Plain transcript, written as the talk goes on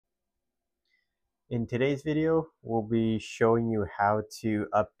In today's video, we'll be showing you how to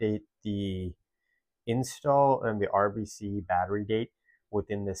update the install and the RBC battery date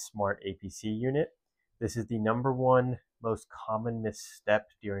within this smart APC unit. This is the number one most common misstep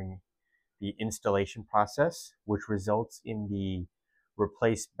during the installation process, which results in the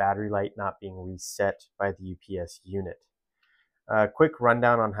replaced battery light not being reset by the UPS unit. A quick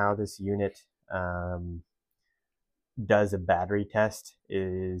rundown on how this unit does a battery test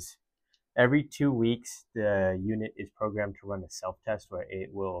is every 2 weeks, the unit is programmed to run a self-test where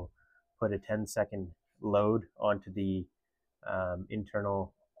it will put a 10-second load onto the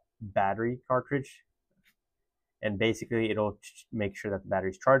internal battery cartridge. And basically, it'll make sure that the battery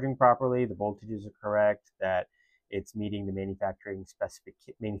is charging properly, the voltages are correct, that it's meeting the manufacturer's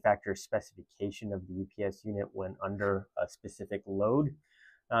specification of the UPS unit when under a specific load,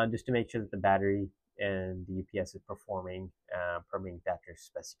 just to make sure that the battery and the UPS is performing per manufacturer's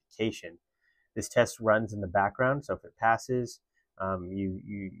specification. This test runs in the background, so if it passes, you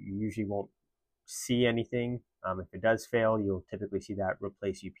usually won't see anything. If it does fail, you'll typically see that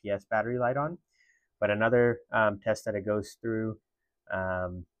replace UPS battery light on. But another test that it goes through,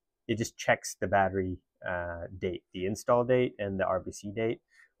 it just checks the battery date, the install date and the RBC date,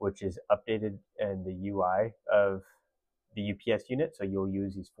 which is updated in the UI of the UPS unit. So you'll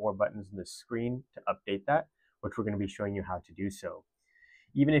use these 4 buttons on the screen to update that, which we're going to be showing you how to do so.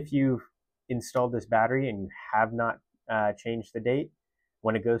 Even if you've installed this battery and you have not changed the date,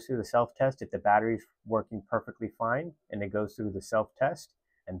 when it goes through the self-test, if the battery is working perfectly fine and it goes through the self-test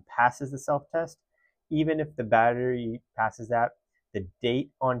and passes the self-test, even if the battery passes that, the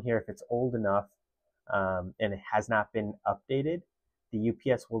date on here, if it's old enough and it has not been updated, the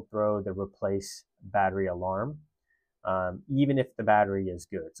UPS will throw the replace battery alarm, even if the battery is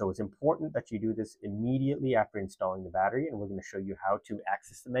good. So it's important that you do this immediately after installing the battery, and we're going to show you how to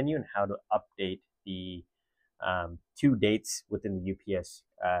access the menu and how to update the 2 dates within the UPS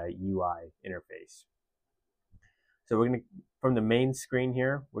UI interface. So we're going to, from the main screen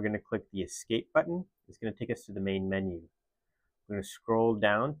here, we're going to click the escape button. It's going to take us to the main menu. We're going to scroll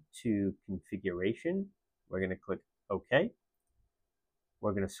down to configuration. We're going to click OK.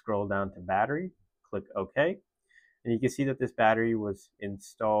 We're going to scroll down to battery, click OK. And you can see that this battery was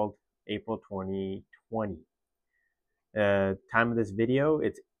installed April 2020. Time of this video,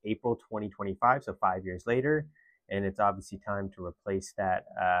 it's April 2025, so 5 years later. And it's obviously time to replace that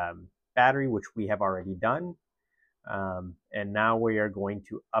battery, which we have already done. And now we are going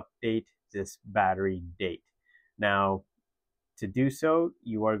to update this battery date. Now, to do so,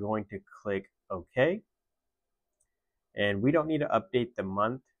 you are going to click OK. And we don't need to update the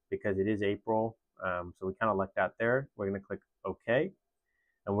month because it is April. So we kind of lucked out there. We're going to click OK.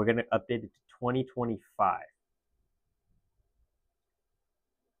 And we're going to update it to 2025.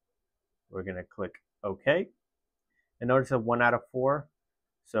 We're going to click OK. And notice a 1 out of 4.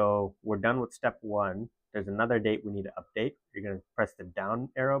 So we're done with step 1. There's another date we need to update. You're going to press the down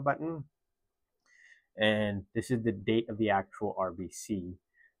arrow button. And this is the date of the actual RBC.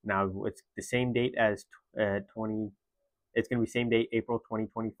 Now it's the same date as it's going to be same date, April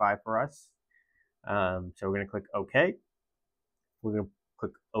 2025 for us. So we're going to click OK. We're going to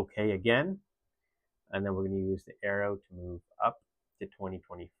click OK again. And then we're going to use the arrow to move up to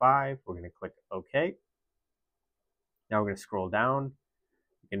 2025. We're going to click OK. Now we're going to scroll down.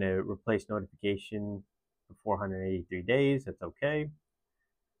 We're going to replace notification for 483 days. That's OK.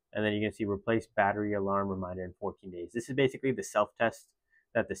 And then you're going to see replace battery alarm reminder in 14 days. This is basically the self-test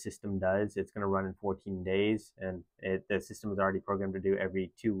that the system does. It's going to run in 14 days, and the system is already programmed to do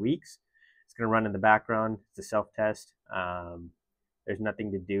every 2 weeks. It's going to run in the background. It's a self-test. There's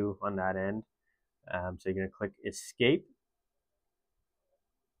nothing to do on that end. So you're going to click escape.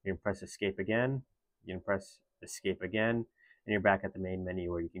 You're going to press escape again. You're going to press escape again, and you're back at the main menu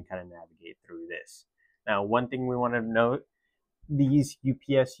where you can kind of navigate through this. Now, one thing we want to note, these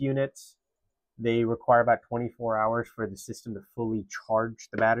UPS units, they require about 24 hours for the system to fully charge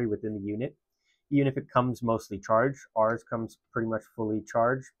the battery within the unit. Even if it comes mostly charged, ours comes pretty much fully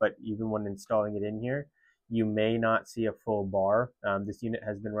charged, but even when installing it in here, you may not see a full bar. This unit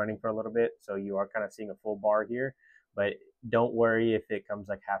has been running for a little bit, so you are kind of seeing a full bar here, but don't worry if it comes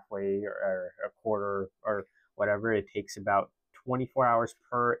like halfway or a quarter or whatever. It takes about 24 hours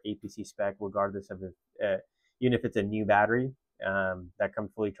per APC spec, regardless of if, even if it's a new battery that comes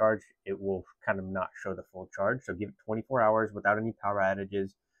fully charged, it will kind of not show the full charge. So give it 24 hours without any power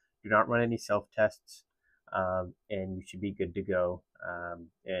outages. Do not run any self-tests, and you should be good to go.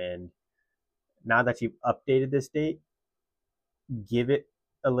 And now that you've updated this date, give it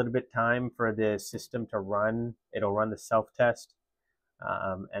a little bit time for the system to run. It'll run the self-test.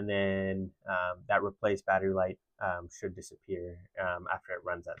 and then that replace battery light should disappear after it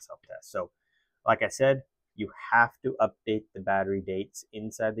runs that self-test. So like I said, you have to update the battery dates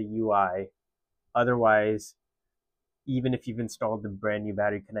inside the UI. Otherwise, even if you've installed the brand new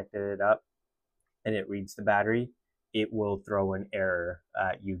battery, connected it up, and it reads the battery, it will throw an error.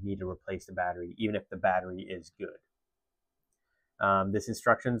 You need to replace the battery, even if the battery is good. This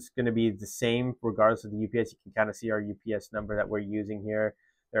instruction is going to be the same regardless of the UPS. You can kind of see our UPS number that we're using here.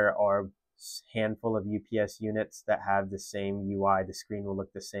 There are a handful of UPS units that have the same UI. The screen will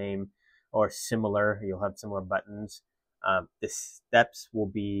look the same or similar. You'll have similar buttons. The steps will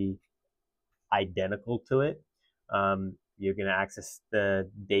be identical to it. You're going to access the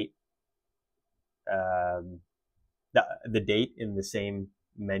date, the date in the same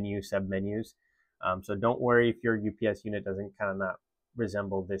menu, sub-menus. So don't worry if your UPS unit doesn't kind of not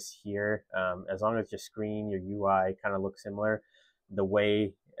resemble this here. As long as your screen, your UI kind of looks similar, the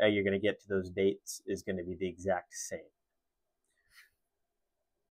way you're going to get to those dates is going to be the exact same.